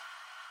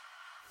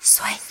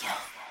Sueño,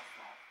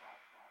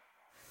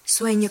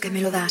 sueño que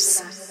me lo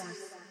das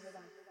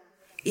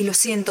y lo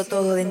siento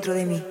todo dentro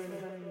de mí.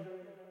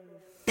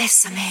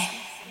 Bésame,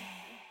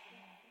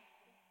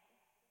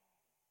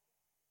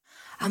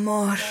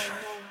 amor,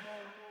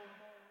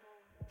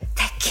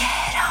 te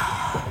quiero,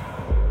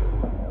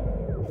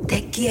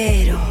 te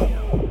quiero.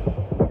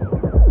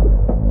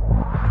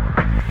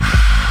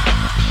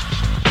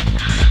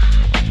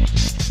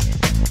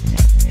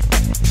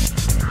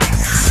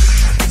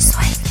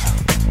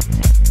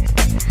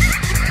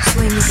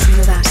 Sueño que me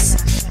lo das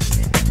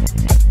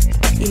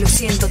y lo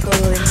siento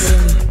todo dentro de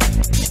mí.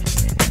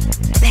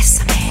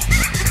 Bésame,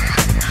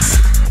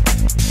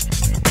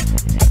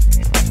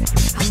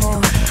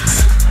 amor,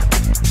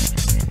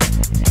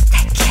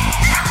 te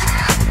quiero,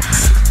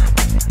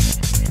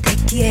 te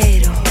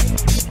quiero.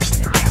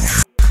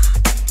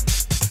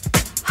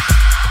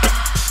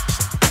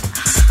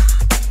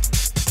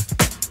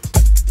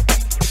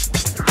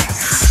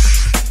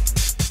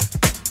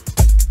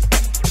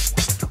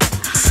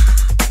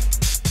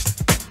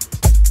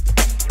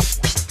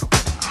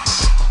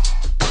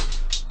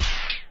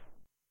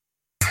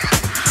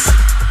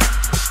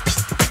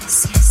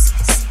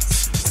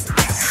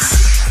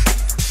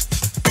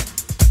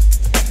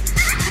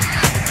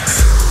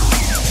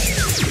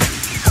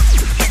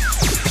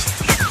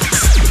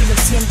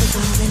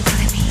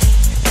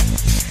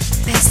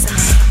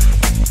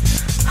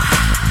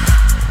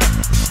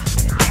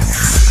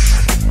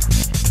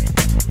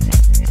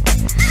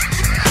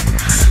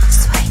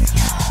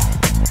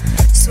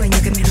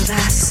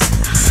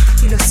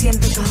 Y lo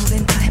siento todo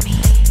dentro de mí.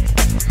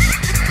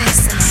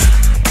 Bésame.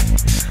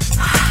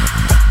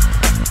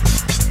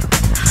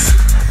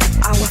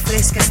 Agua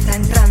fresca está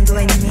entrando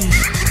en mí.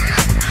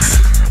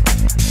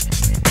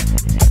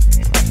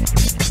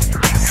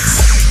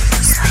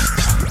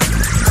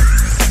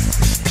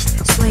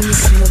 Sueño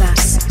que me lo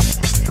das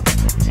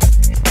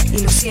y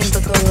lo siento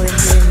todo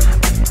dentro de mí.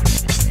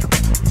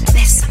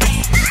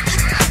 Bésame,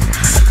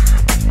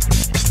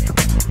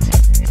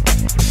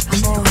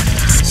 amor.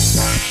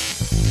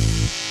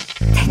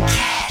 Te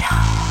quiero.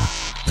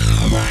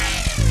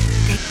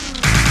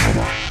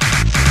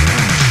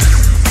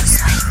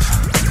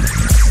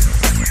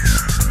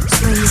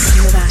 Sueño que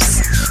me lo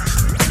das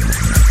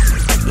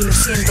y lo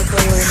siento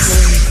todo dentro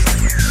de mí.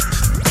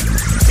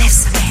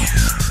 Bésame,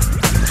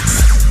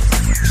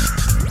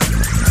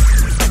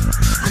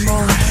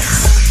 amor.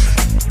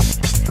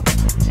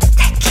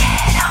 Te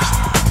quiero.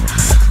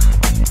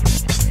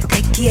 Te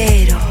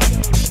quiero.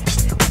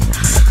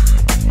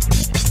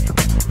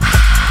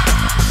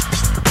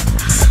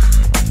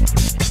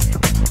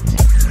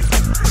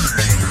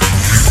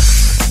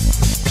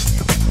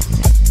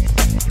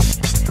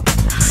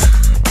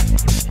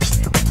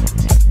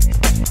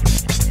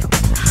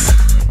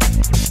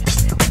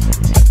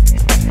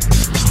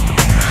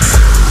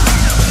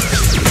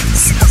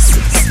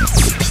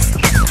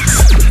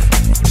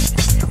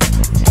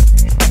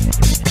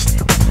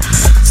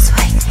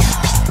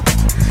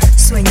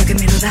 Sueño que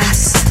me lo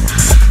das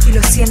y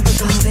lo siento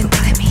todo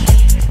dentro de mí.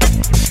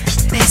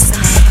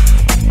 Bésame.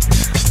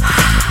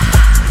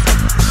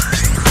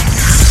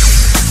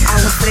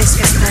 Agua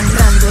fresca está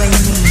entrando en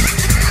mí.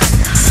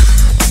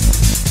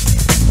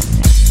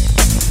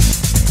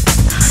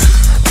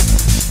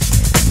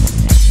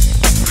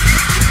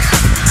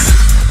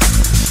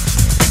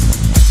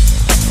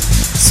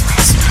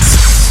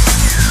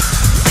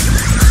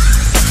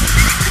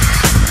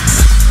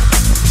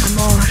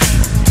 Amor.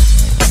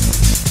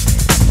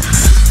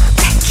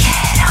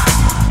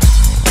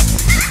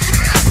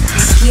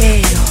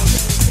 Quiero.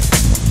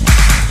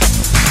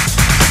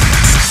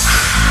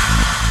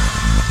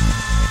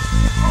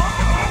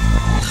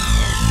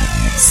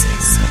 Sí,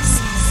 sí,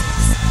 sí.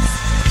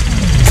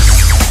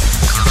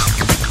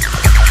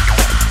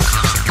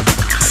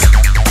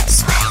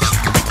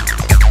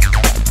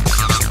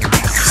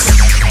 Sueño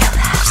que me lo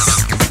das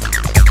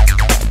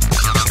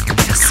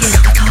y lo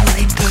siento todo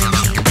dentro de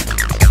mí.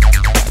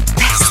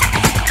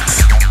 Bésame,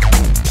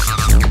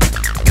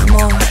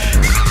 amor.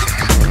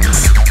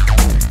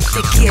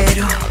 Te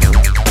quiero,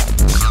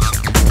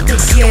 te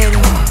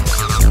quiero.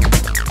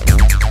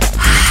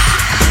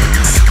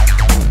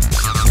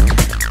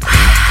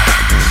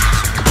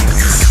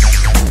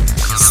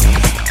 Sí.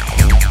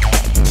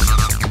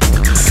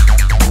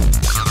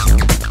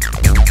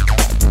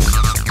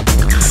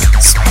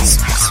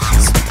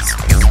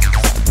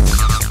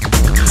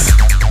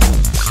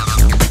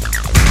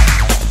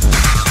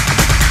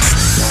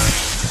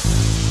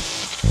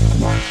 Sue.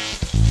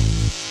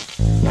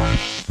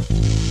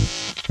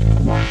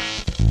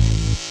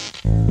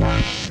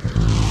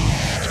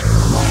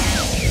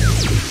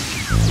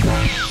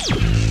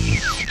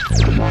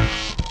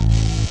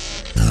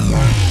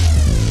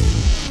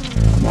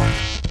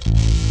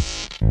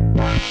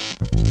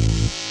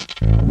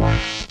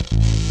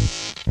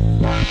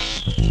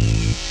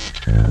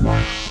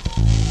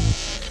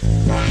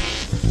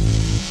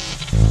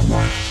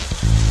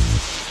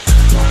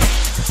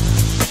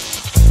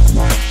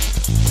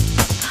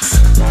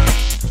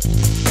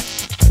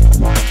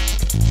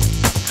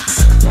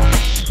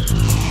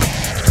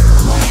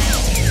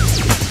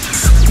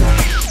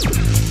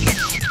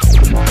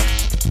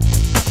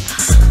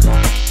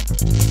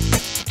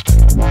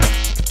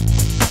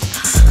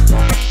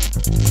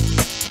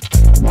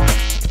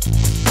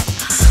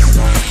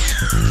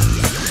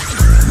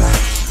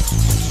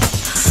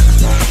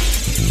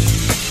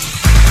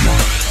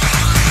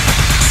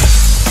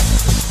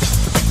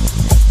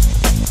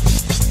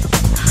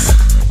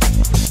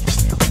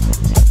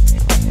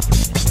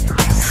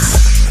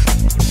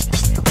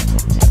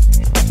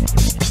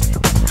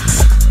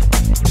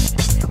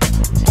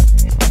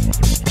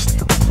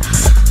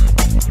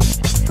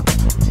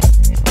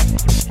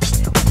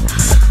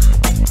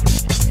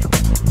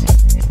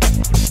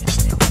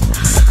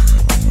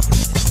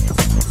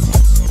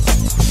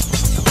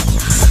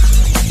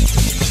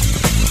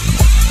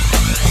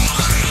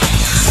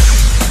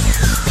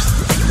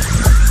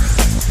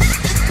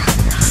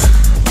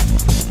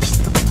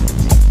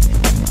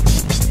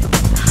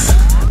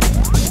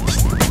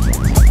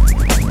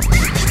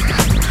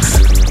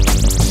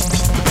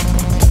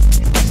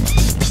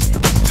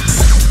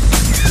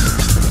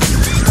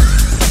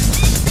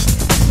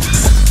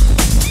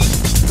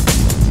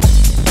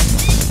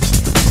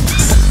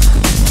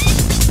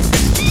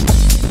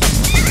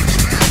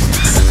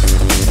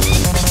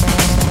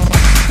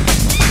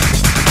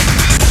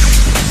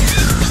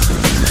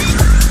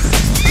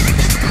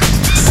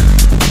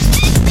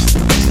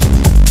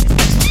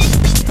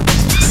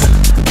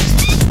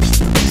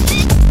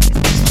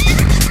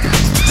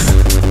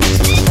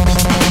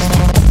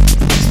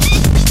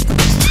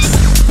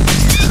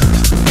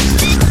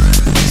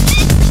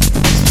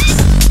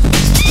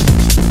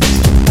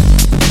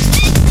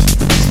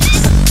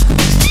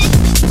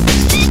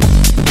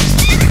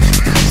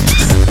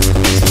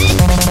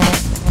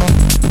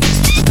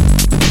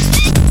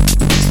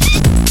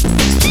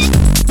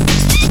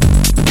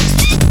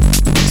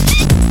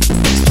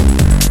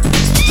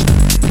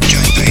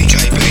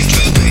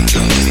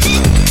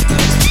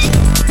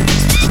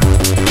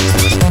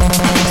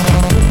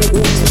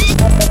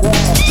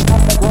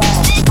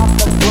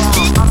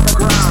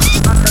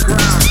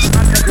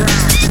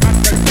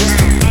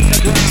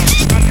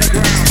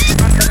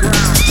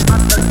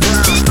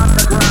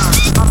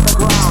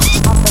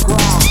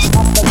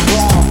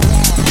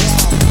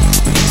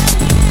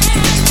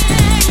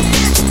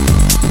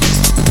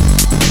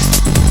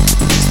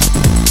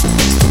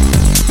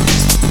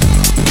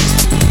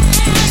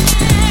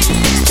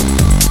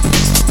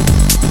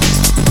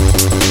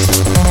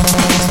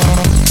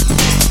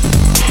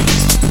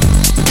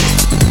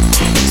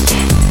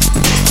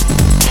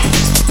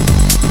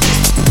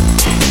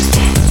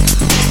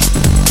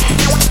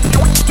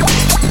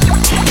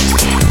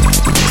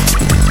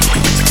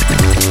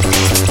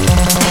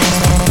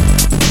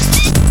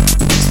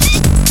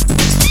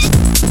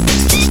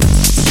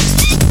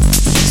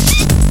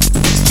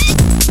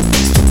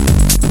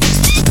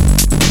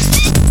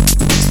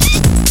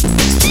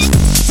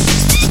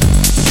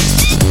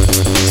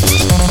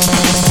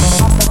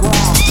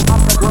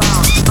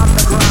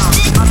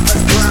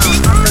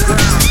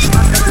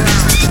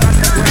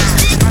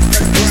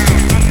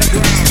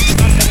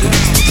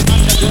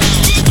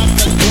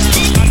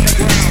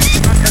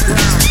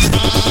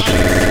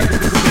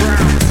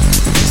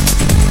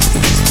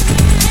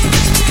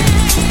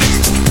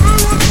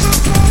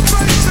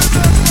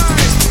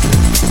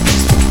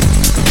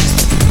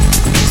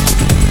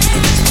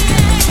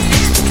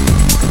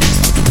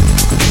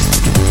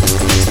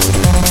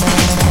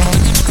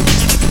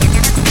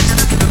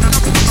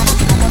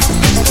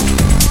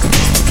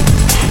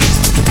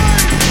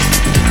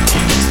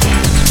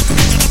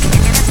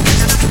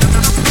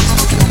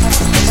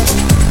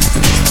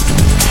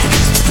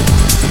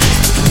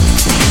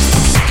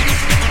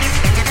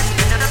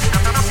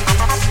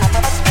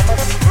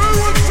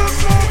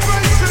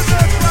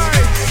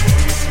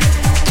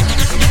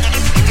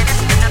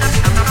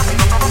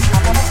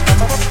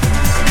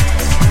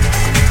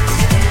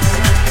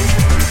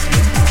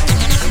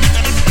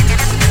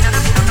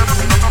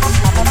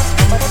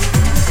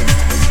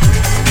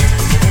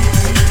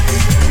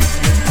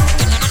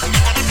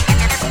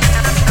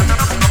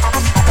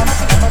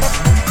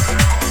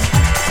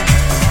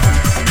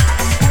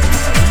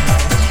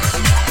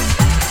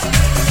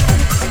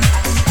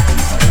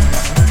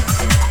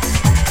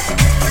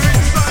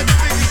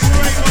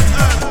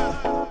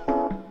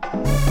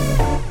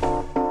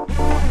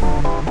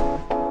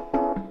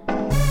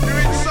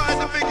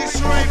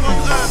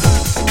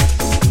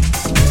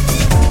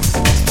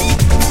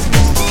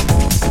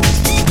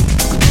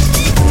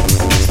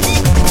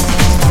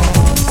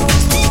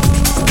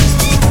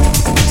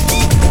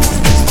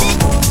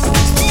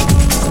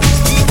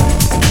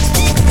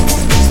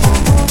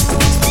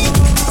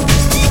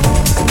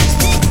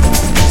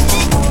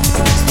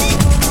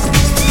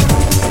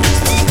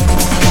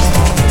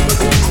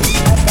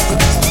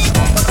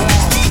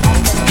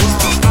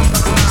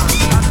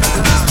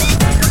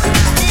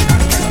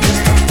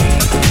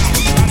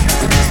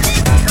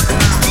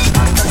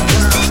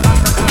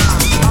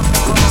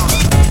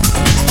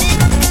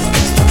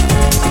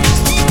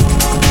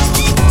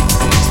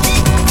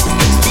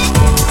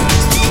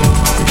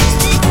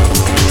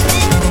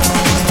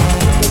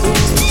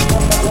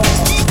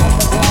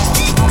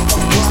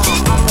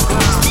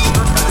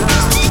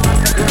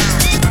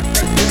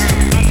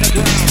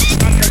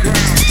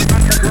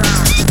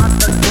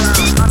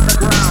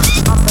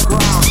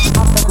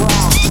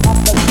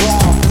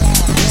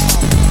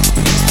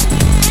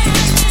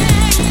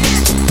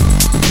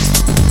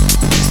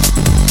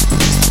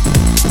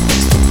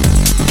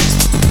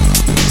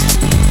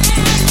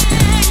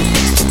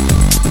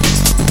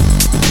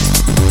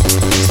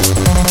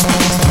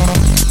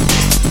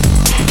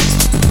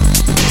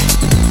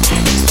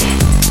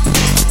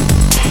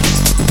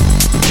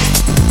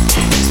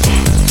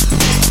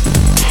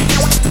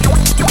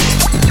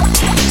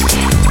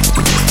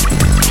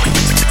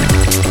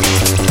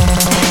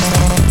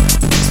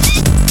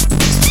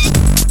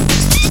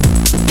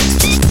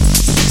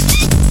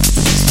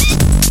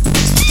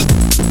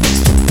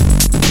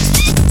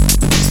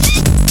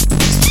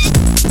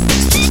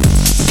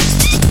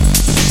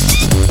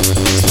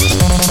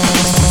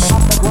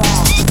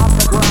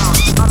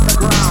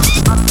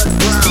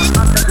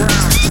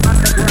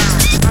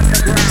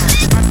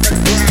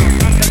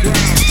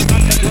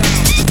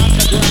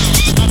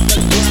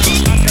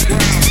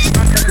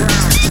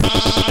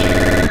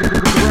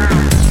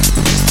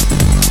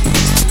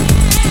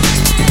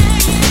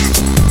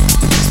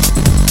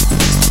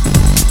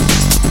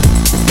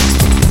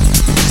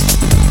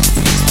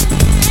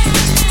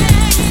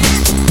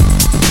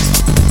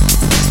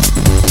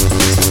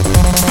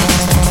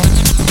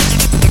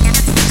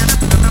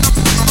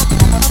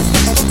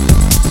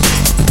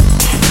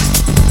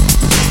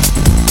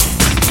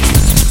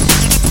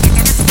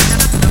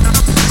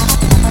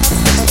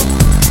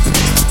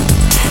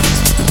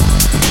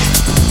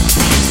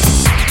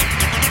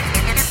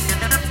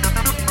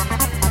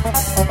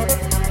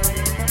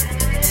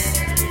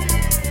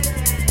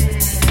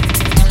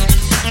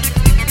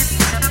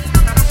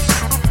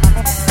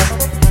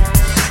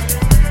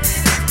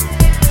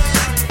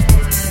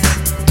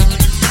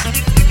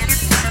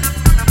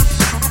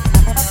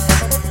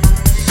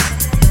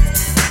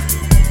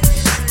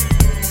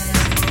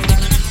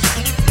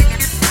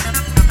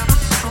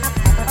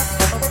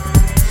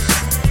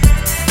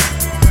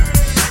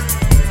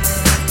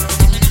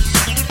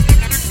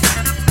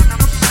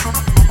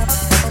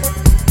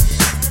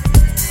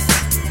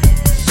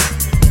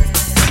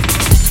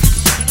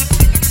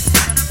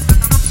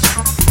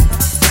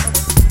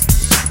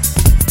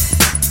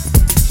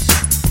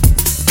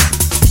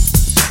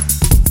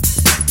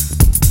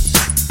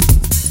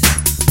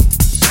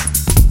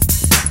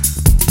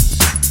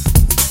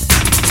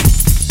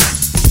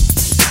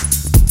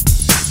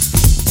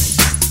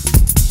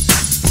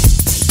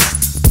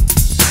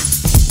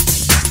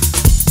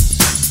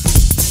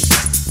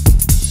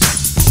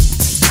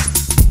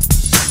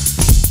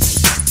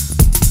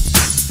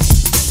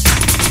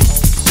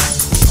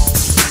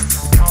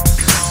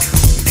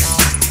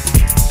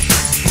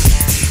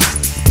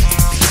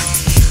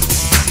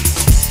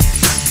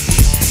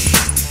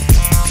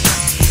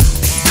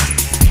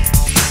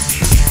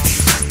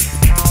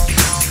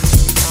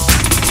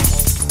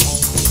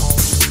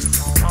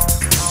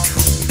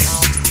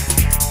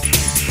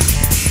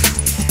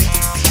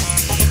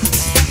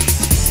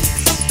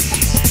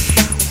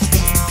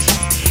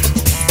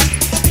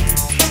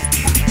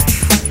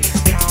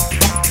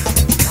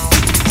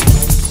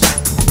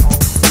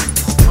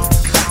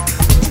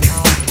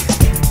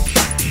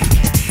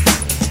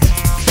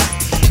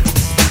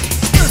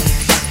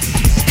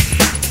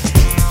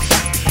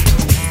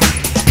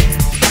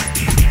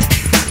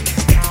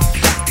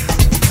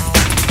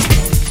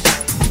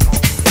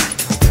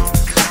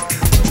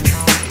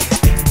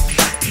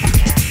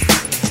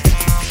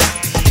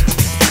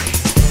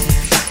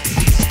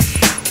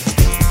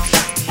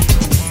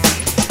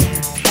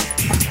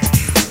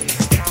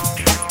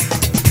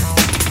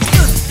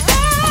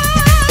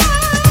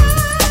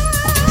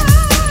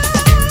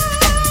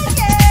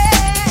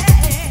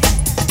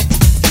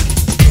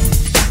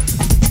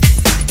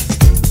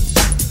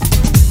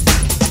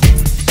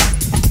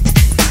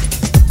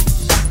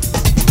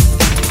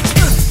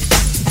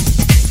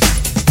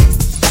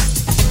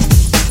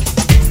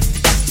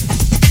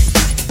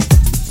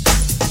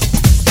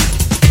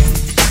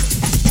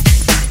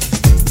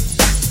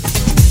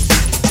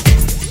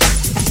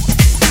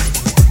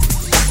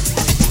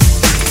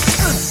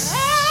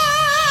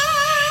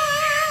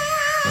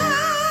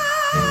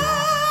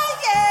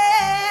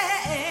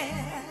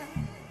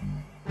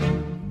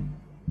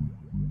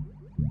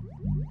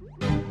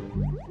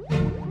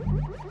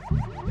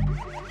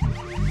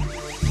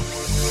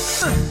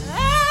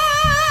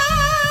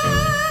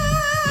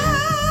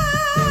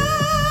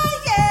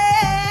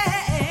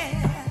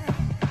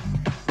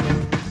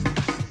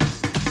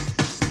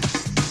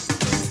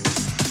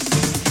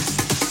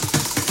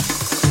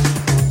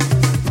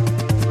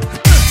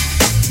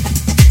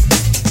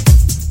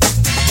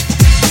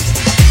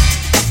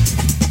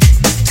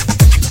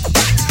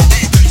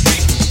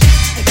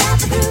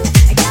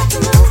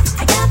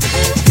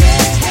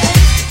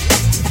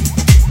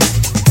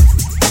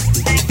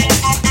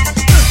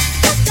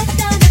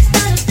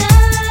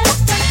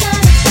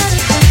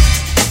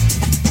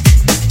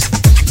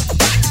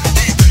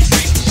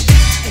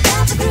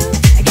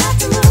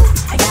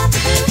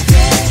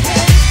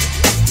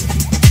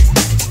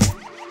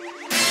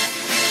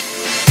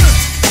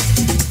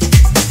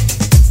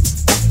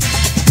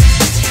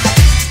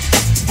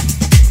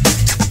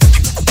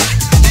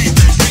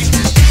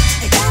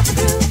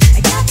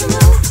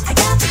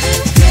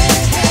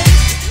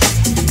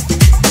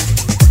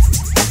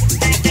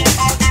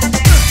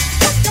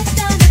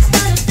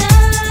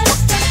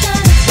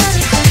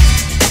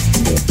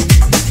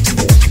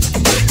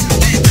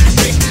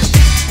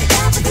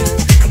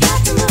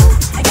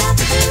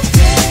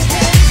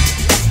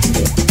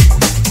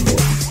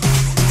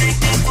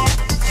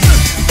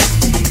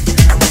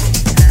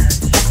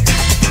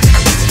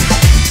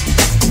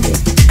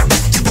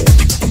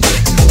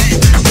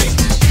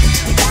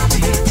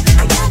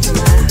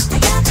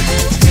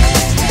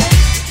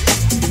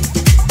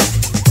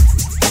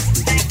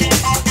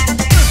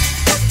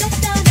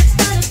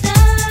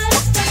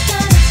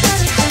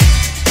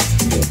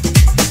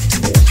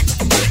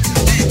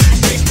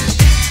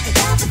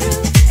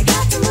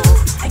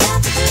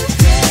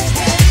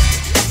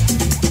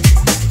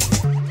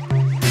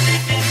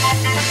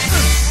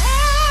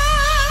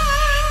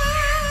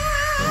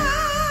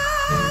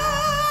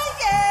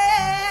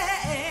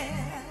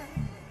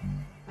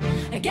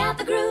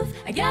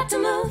 I got to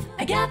move,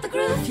 I got the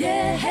groove,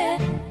 yeah.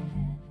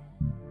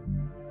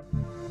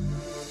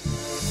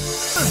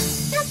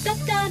 Da da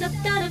da da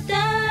da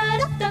da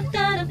da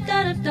da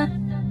da da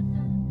da.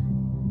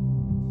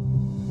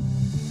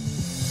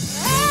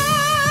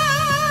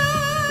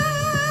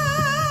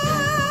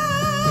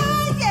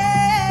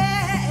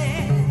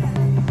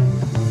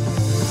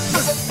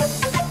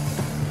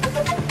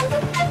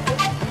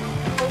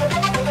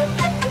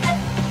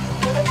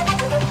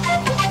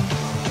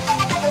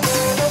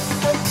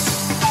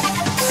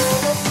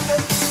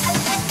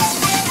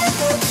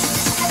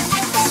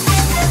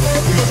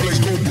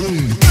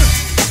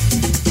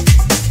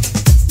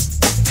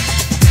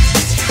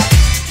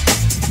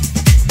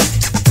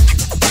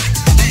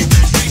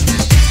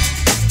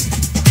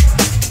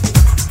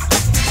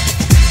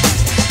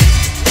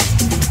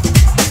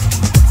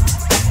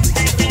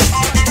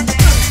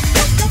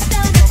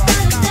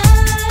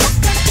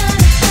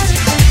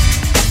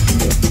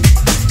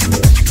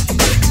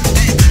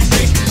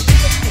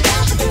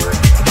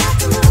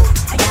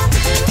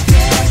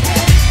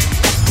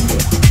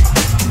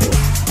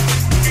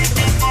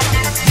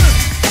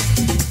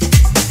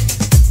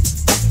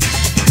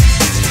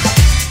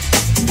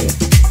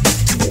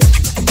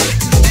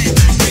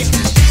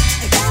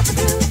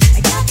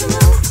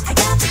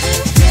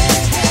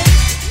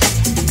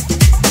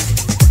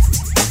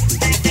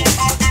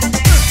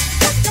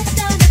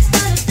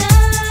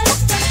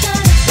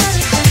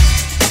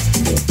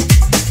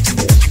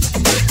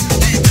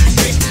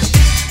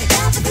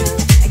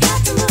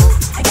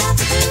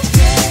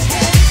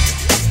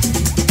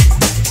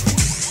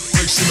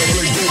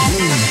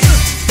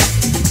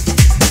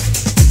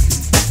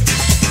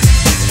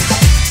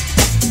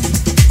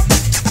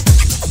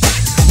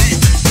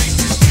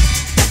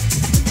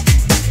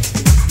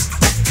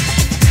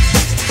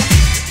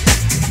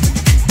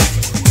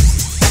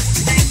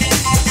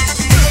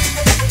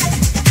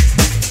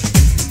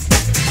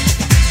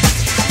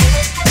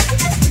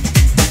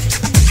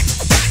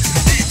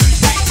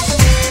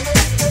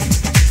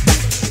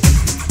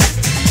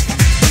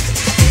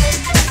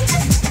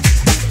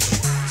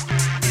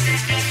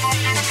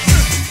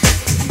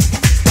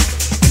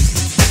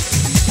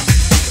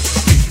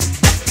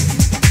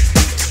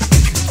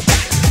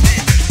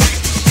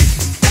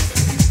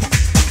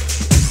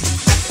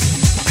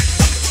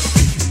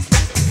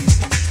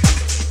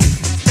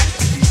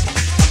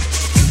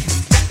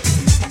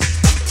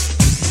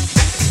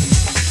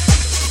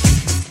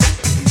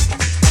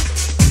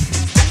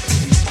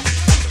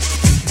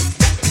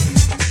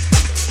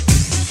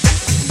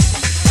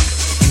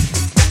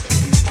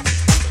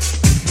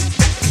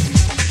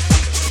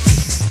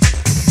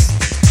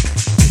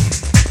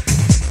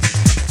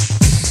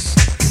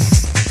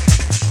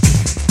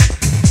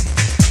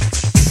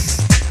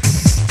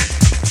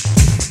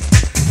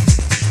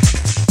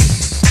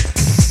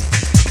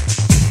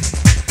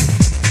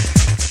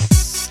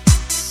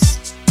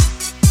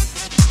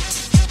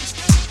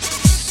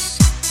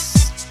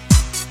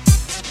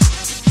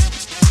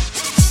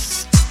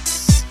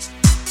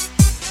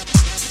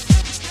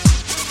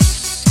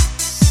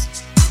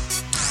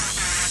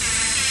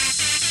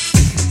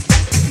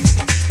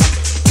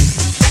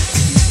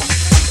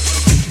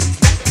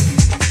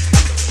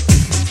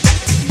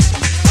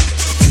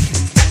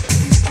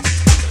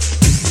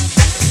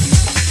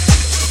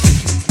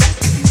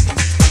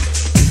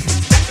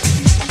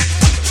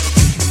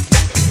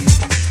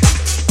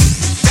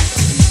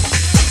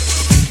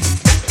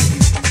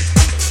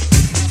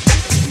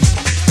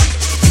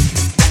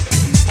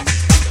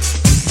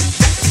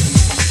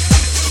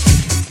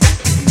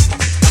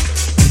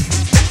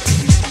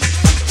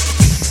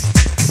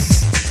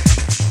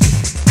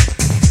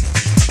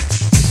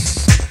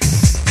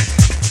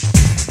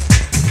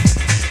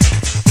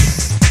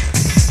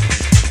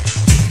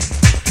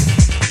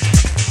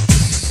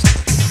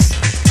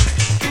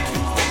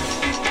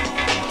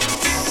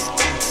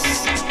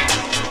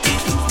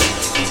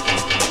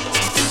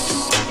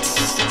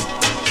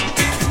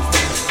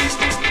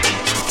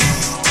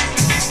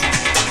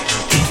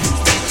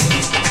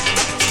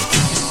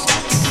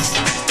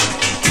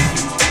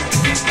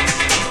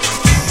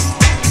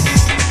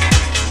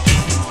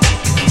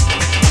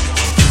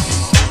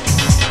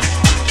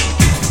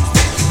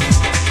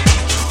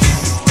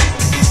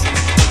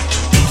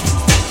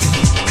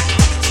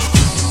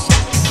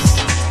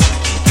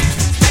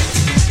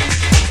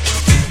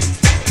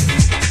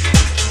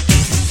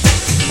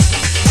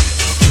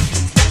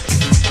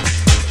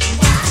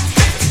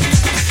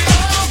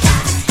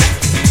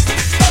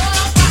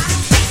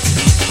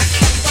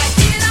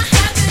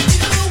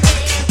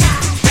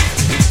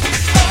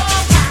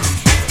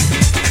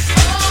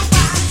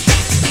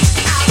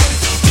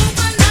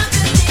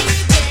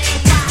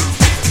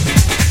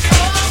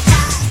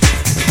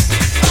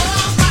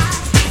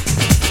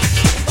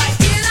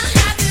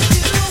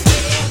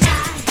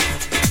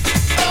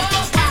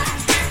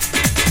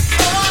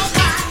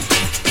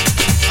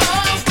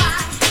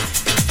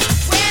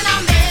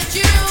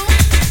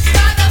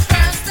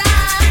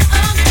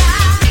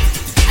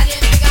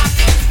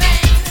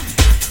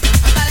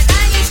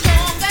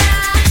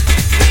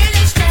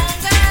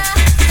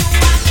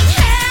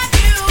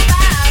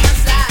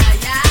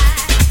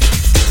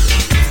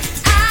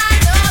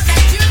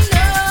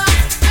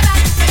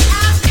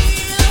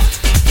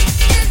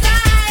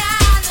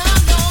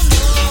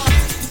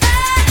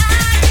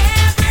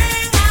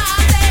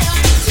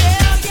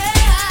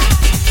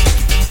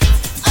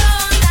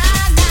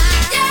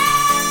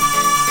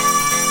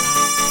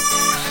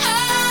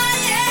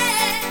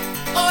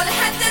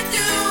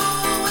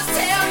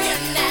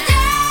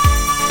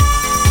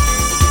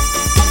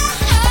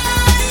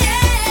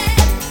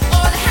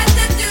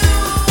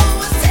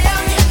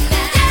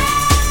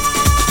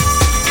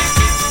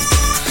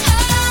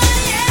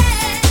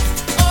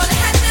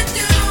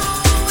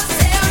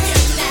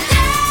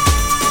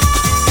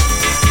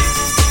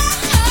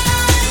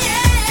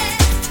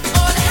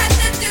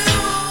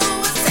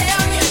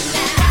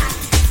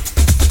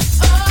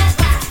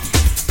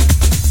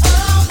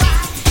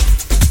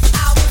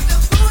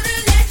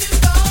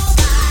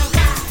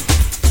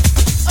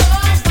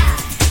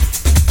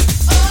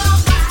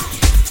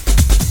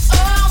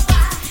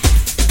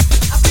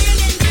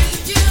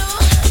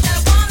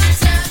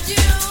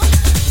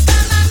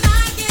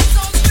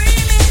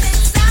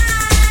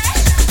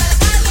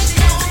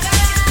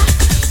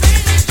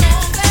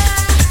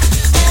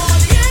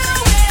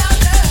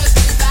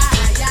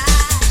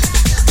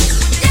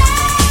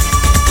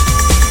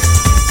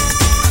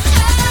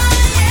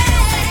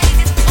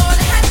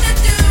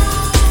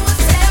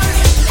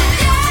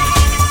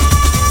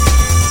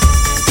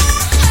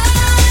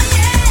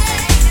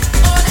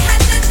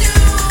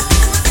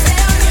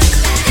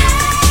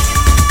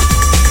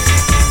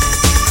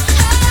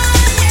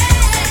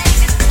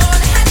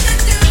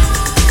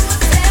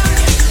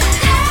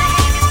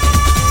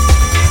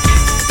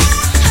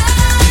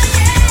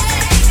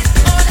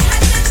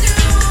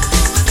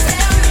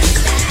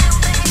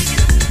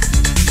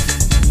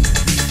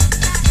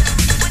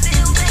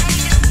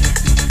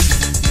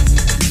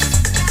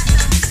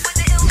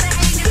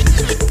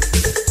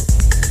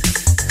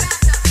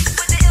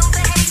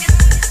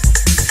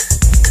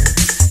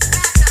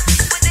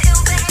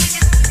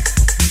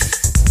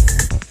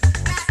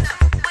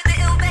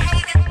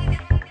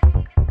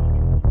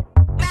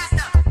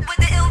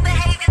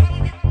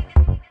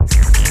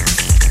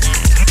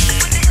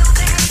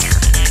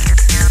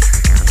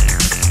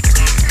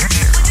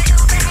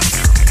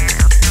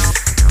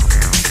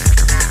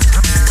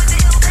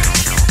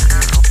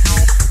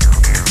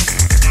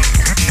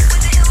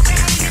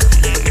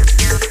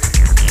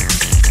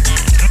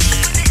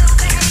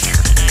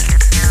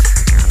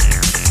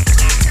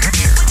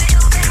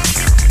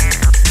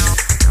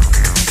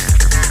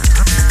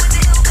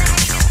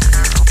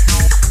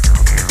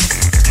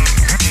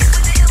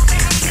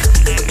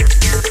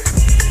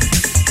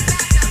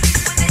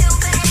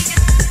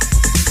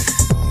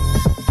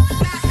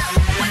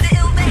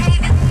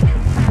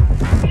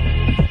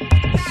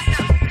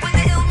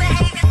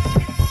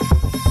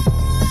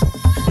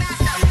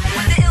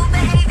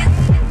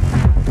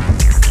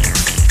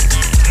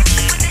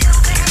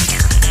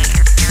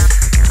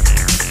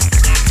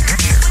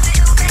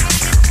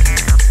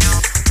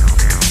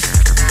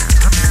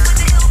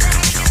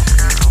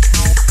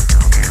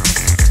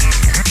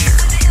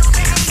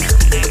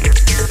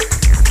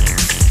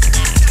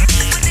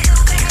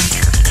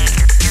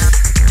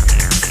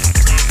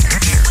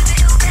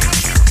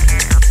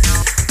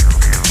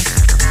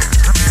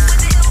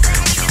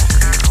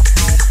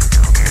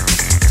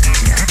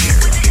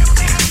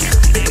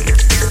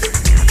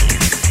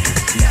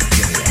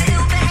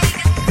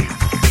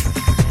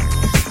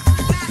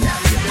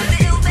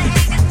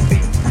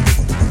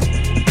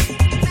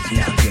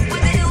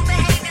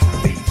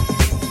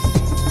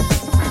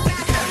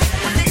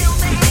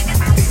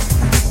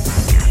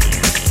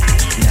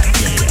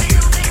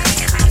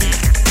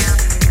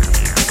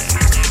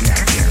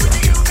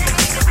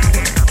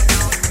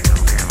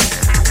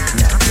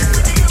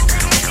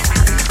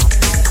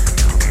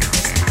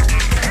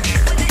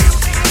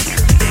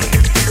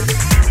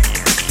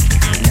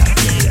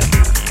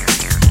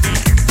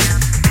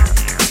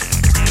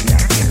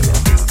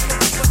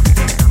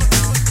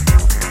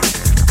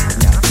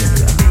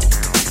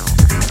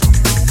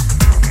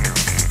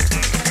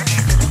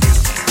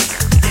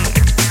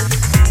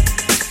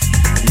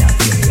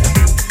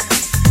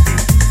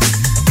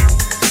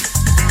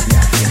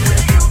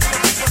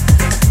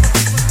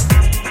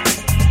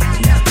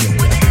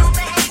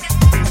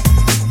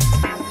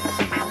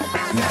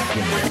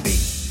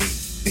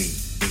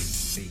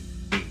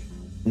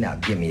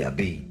 give me a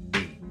beat,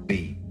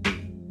 beat.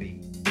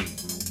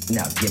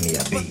 Now give me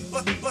a beat,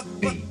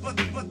 beat.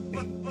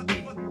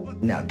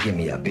 Now give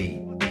me a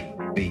beat,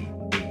 beat.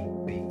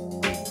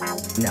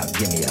 Now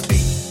give me a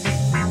beat,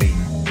 beat.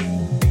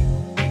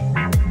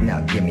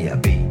 Now give me a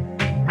beat,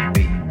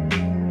 beat.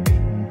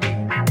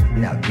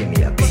 Now give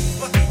me a beat.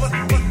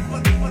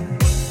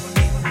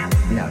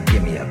 Now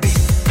give me a beat,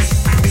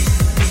 beat.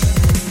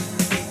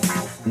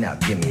 Now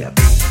give me a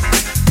beat.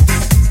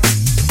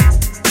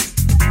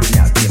 Now give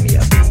me a beat. Now give me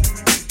a beat.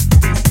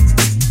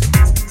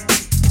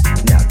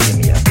 Now give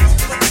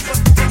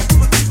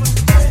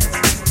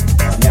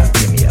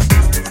me a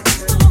beat.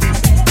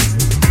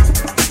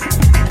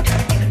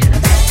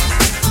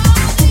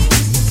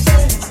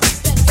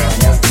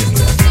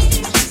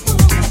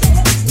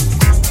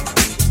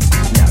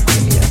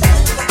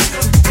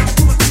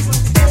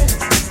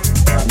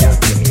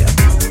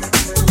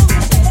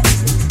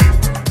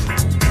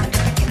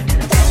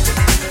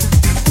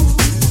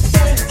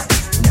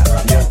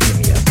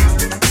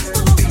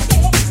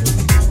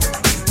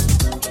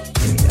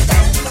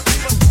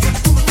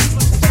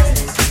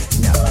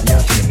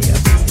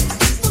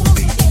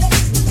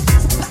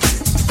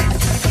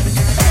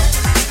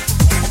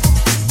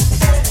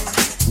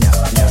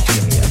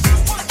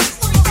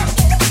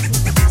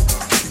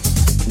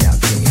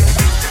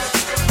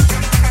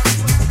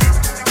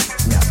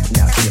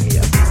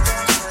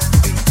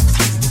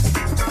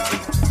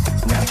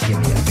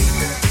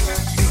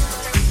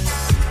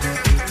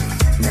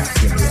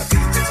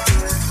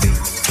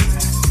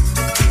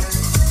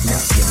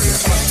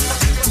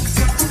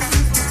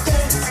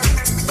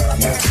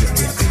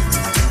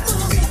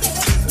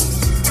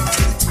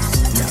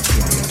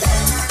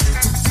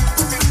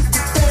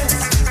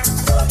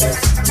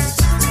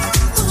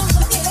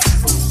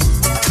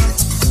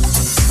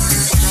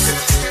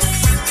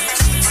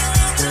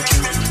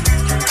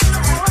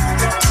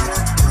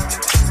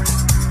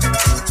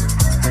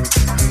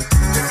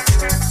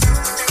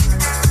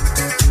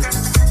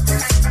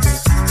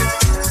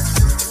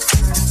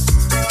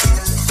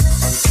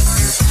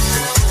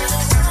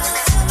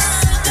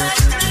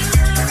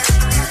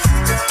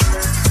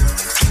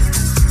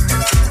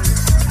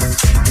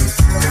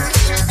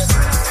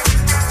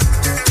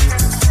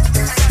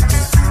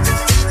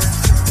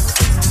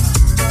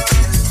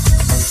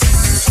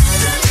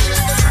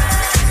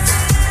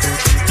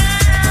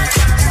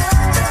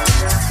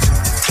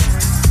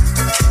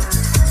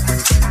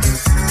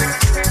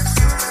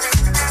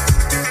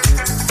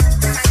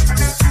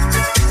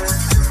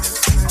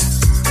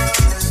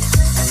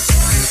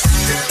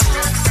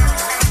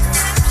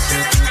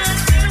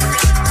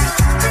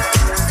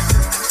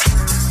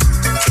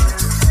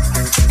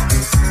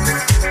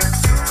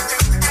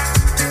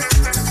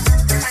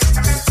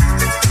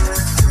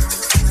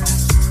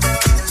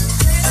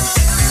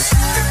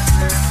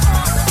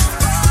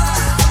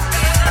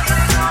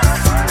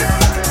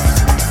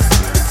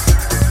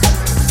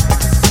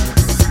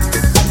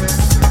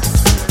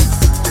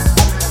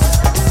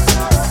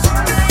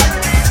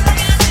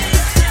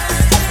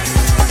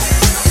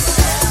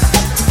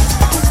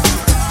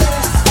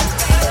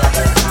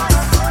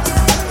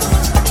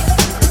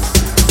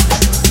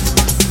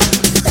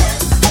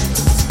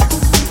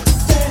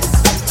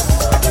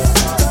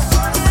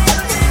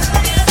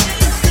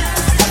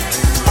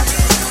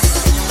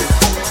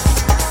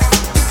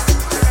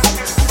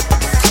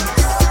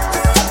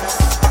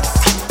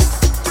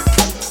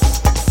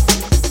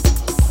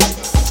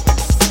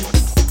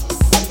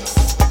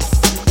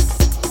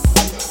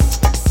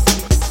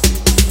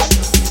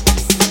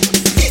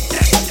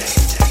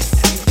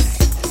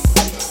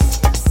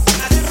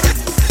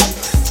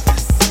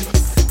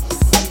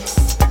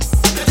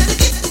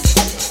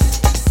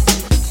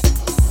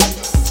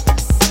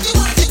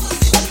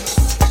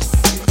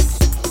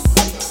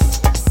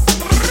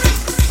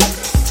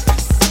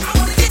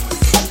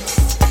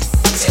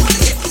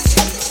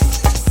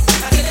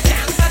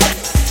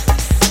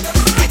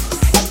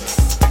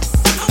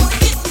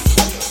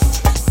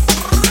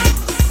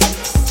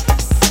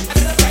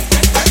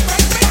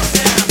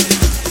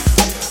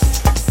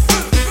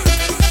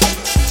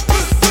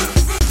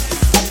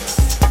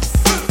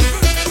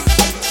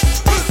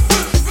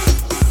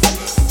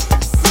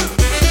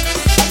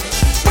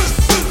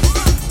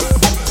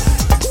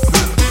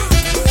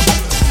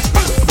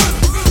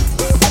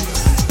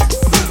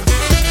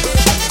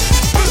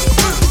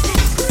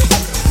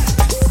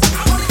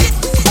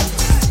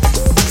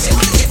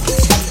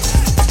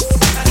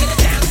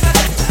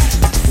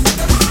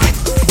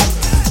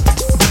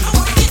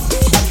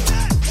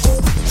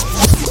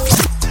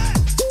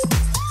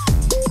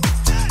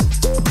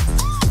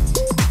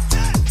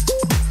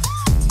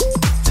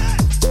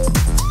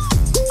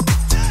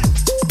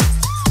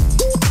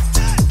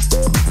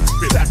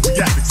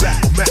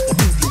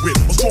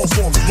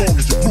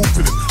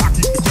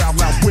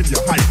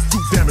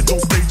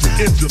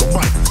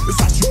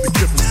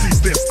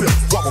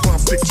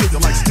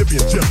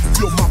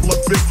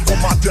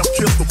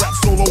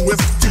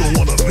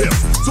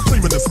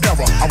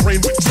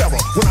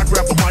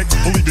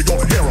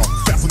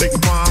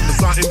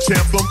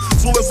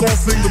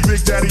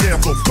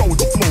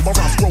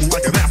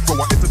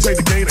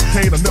 cocaine and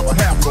cane, I never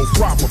have no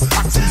problem.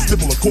 I can see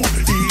stipple a court,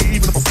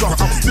 even if I stutter,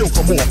 I'ma still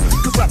come on.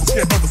 Cause rappers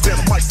can't understand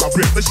the mics I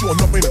rip. They sure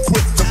enough ain't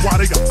equipped, that's why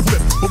they got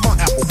flipped. But my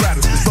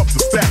apparatus is up to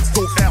status.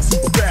 Don't ask who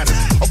the baddest.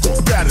 Of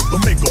course that is the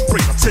make or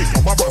break. I take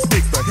on my rhymes,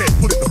 take the head,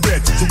 put it to bed.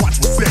 So watch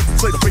what's said.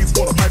 Say the bass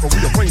for the pipe and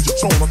rearrange your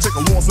tone. I take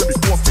a loss every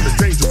force in the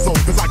danger zone.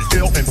 Cause I get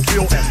ill and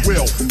kill at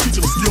will.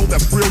 Teaching a skill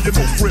that's brilliant,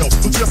 no frill.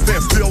 So just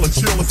stand still and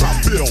chill as I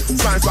feel.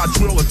 Science I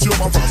drill until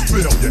my rhymes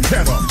fill. Your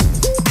head up.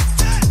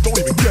 Don't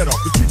even get up.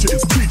 The teacher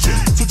is teaching,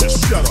 so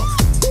just shut up.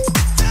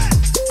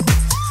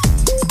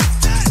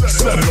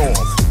 Set it off.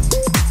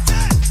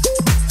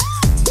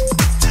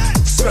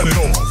 Set it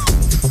off.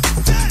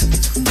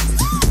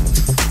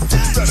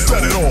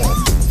 Set it off.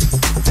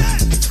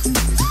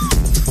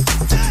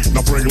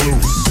 Now break it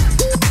loose.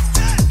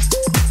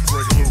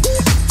 Break it loose.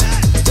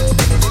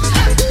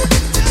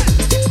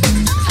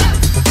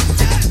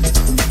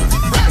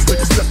 Rappers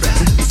take a step back,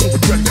 so you can so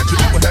regret that you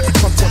ever had to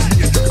come from me,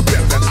 and you can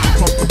bet that I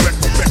come correct,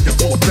 perfect, and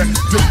full effect.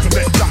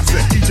 Disconnect,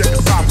 dissect, eject,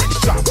 and siren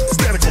shot.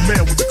 Standing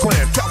command with the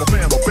clan,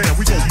 caravan or band,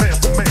 we go man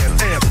for man,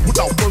 and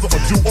without further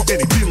ado or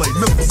any delay,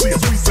 Mr. C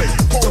as we say,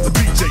 calling the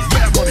DJ,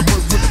 Mad Money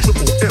work with the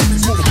triple M,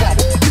 smooth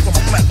barber, keep on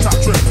my flat top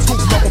trim,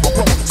 smooth love on my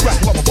brother, scrap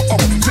love of my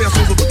other,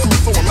 dancers of the crew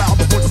so loud,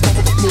 the voices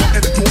bump on the floor,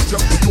 and enjoy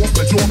just the York,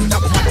 let your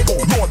have a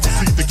microphone, Lord to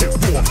see to get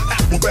raw,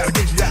 acrobatic,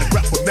 Asiatic,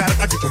 rap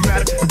fanatic, I get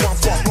dramatic, and rhymes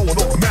start flowing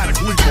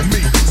automatically for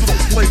me, so don't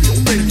play me,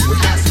 obey me,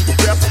 when ask you the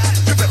best,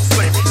 you better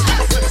slay me,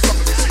 I'm sending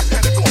something to see,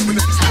 headed off, and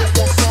if you still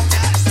want some,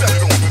 set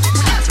it off, we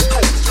get your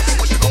coat, just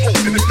push it a hole,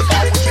 and if you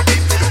buy what you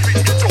eat, then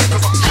beat your dope,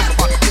 cause I'm just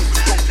about to do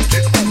this dope, you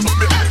get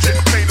ultimate, legit,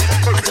 pain is a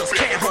perfect, I just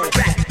can't hold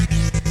back.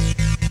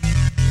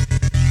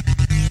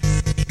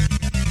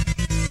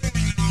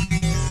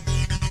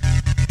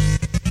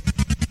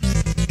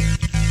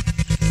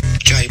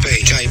 JB,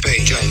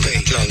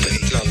 London.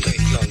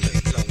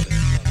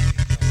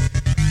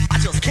 I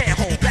just can't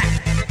hold back.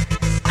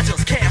 I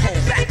just can't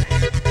hold back.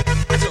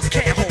 I just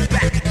can't hold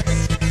back.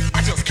 I just can't hold back.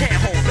 I just can't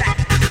hold back.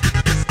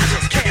 I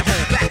just can't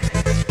hold back.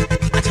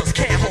 I just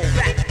can't hold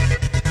back.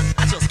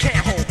 I just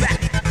can't hold back.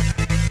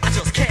 I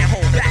just can't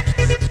hold back.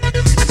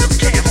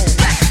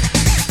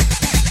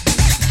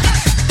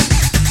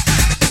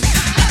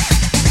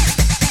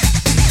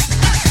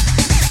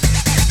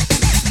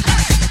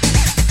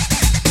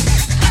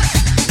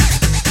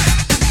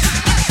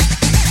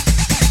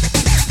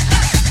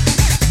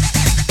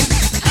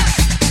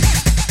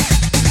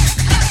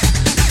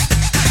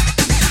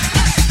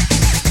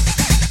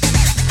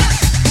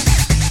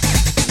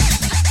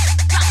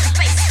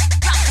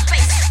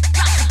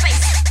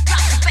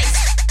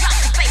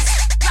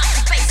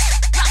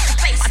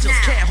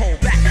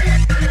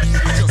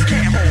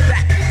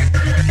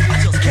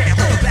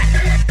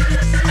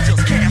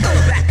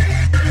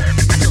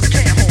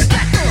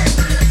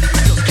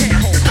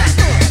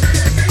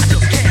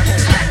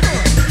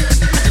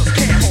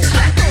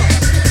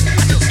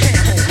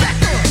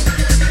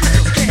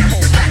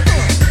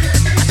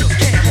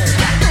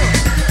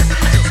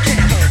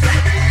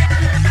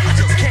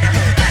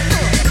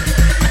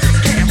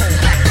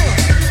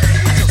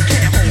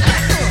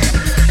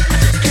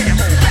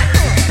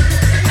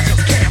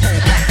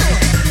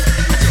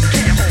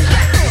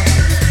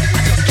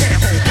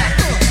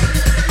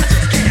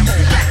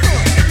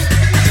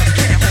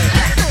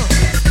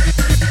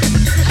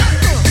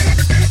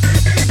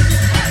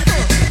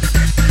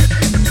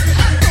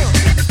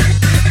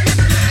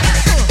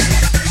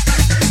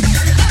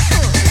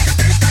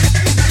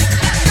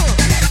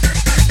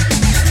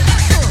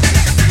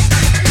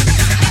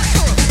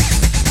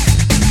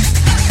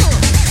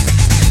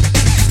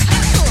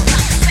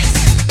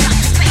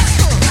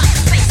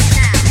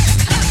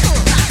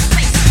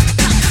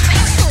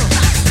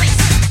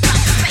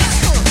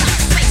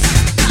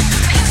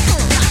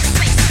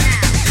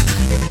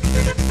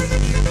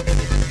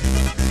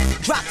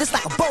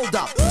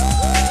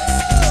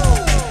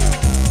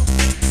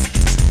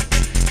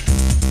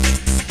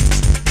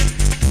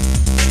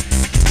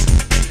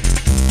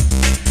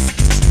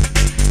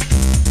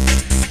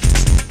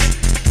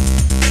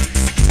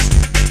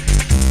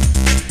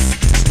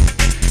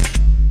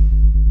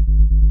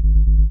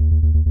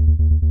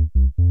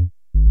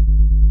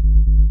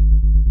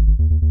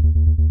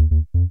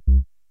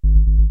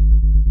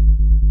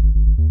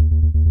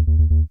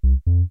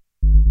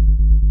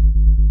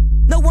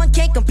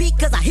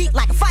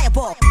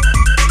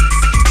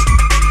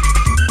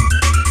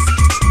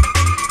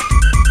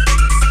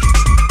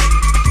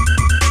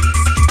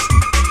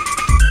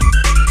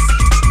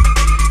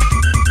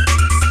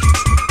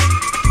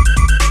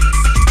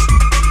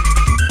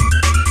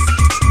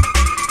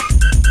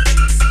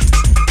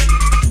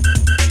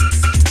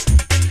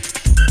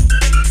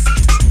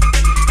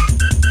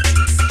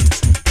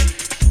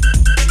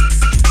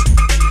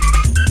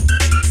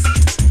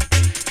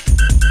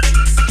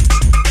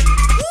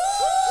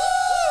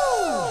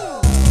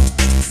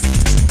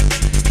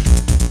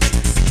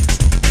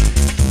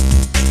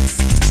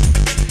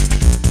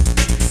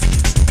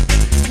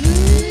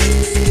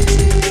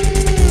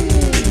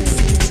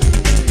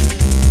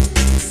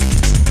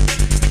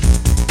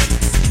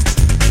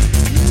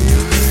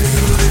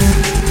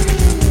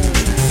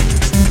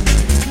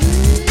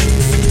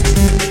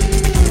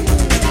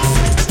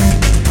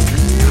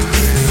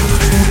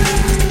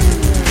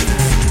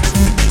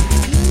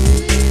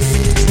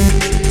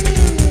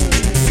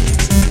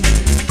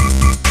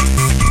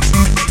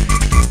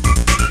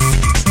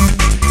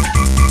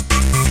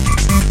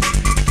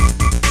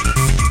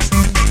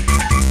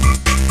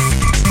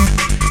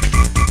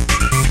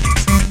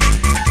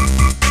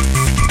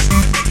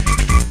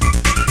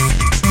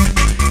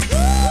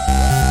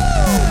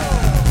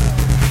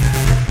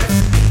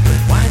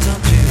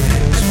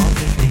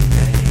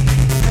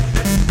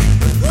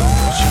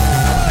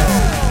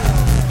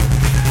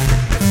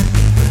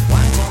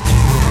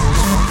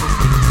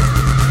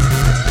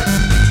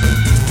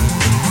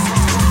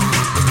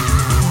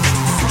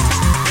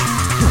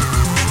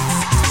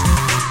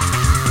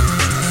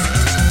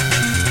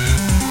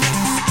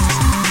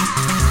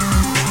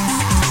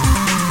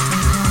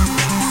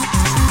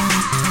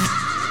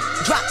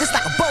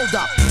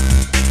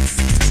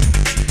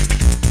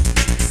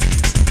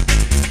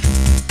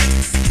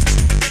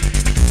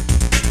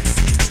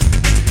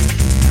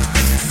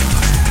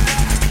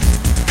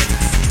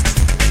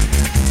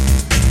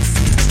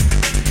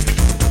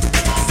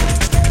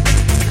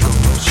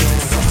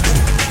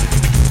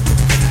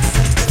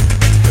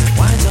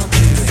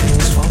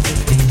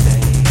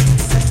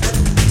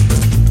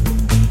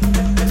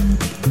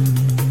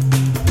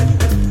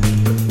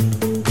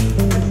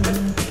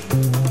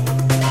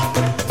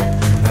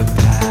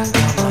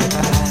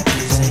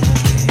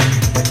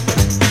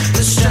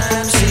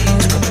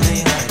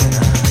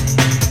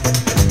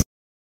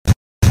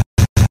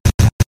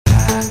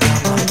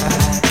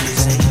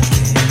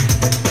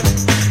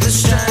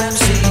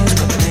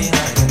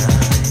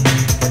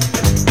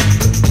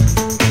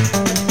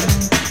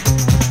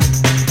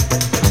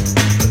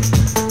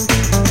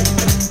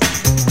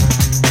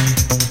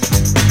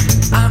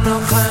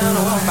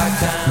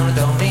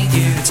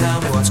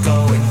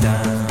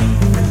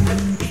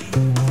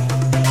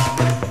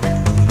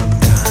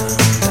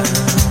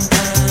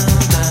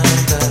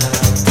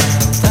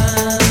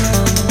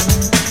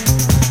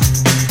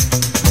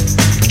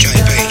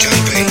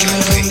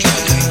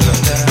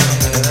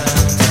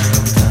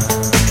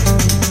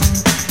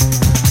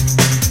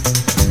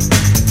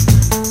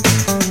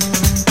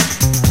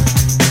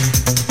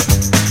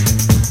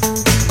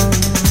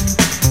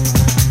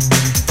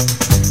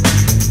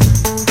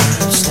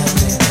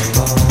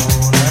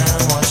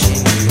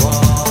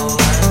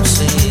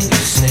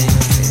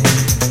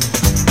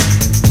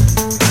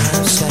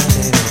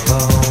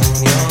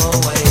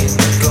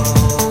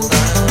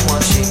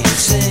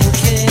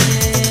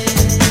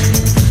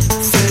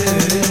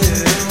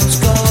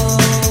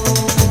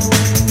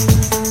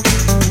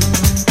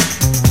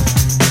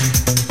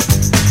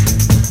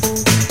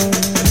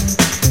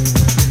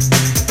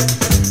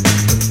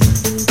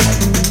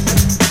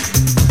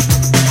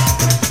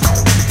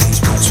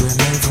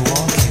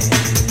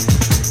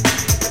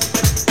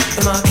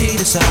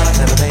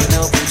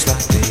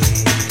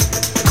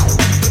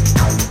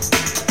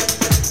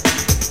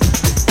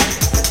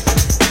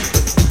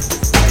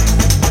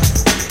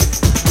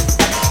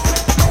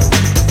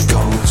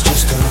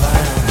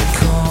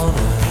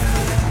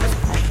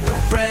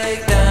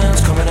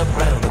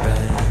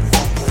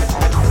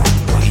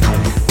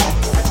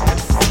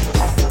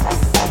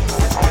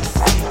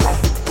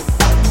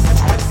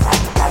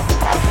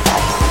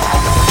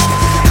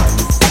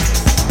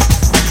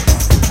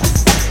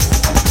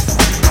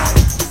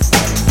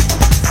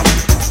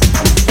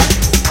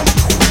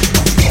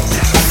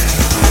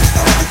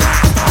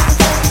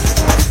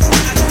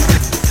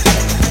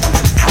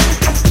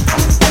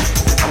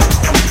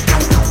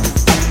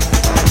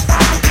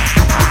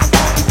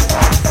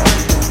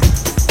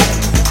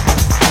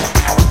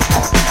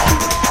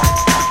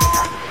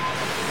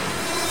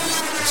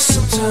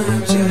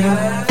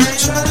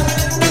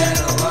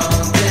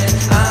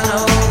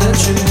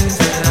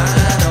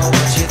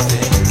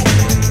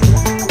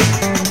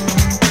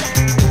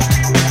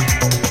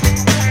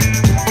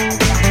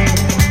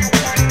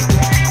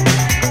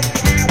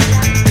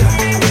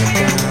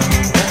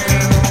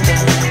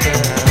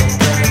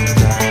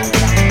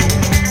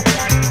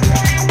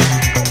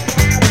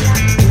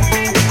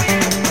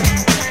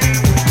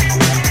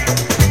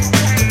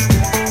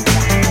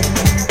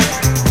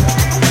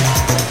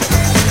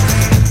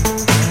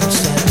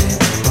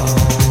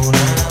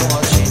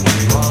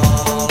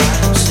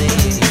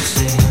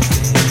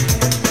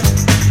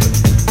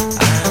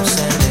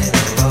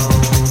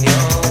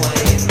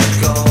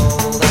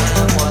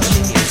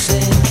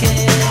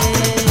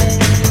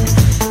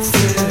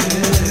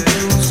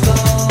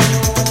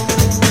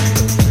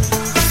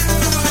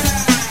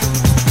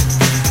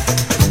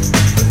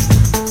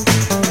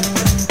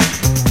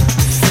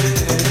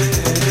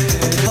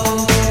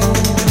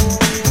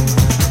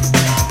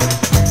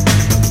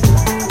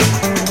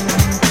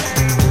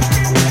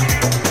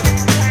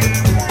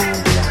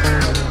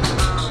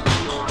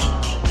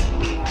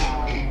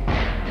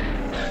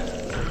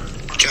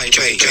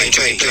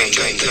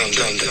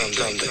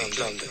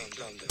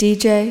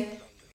 DJ